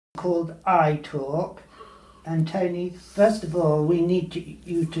called I Talk. And Tony, first of all, we need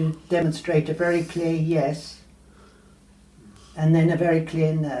you to demonstrate a very clear yes, and then a very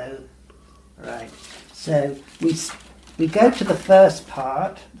clear no. Right. So we go to the first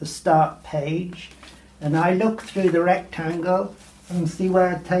part, the start page, and I look through the rectangle and see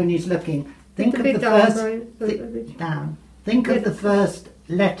where Tony's looking. Think of the first down. Think of the first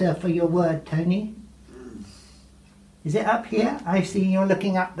letter for your word, Tony. Is it up here? I see you're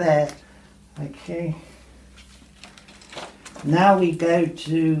looking up there. Okay. Now we go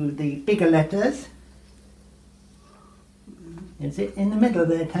to the bigger letters. Is it in the middle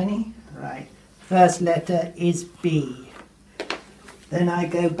there, Tony? Right. First letter is B. Then I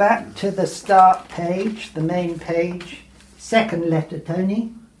go back to the start page, the main page. Second letter,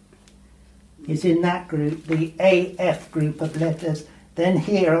 Tony, is in that group, the AF group of letters. Then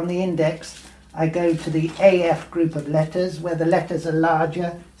here on the index, I go to the AF group of letters where the letters are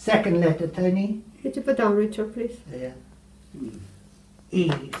larger. Second letter, Tony. Could you put down, Richard, please? Yeah.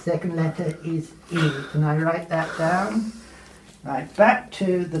 E. Second letter is E. Can I write that down? Right, back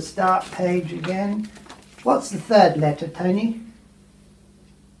to the start page again. What's the third letter, Tony?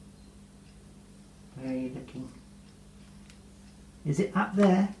 Where are you looking? Is it up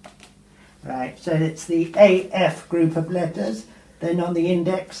there? Right, so it's the AF group of letters. Then on the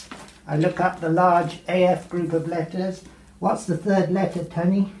index, I look up the large AF group of letters. What's the third letter,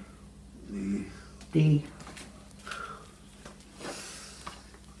 Tony? D. D.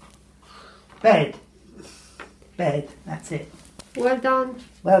 Bed. Bed, that's it. Well done.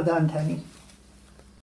 Well done, Tony.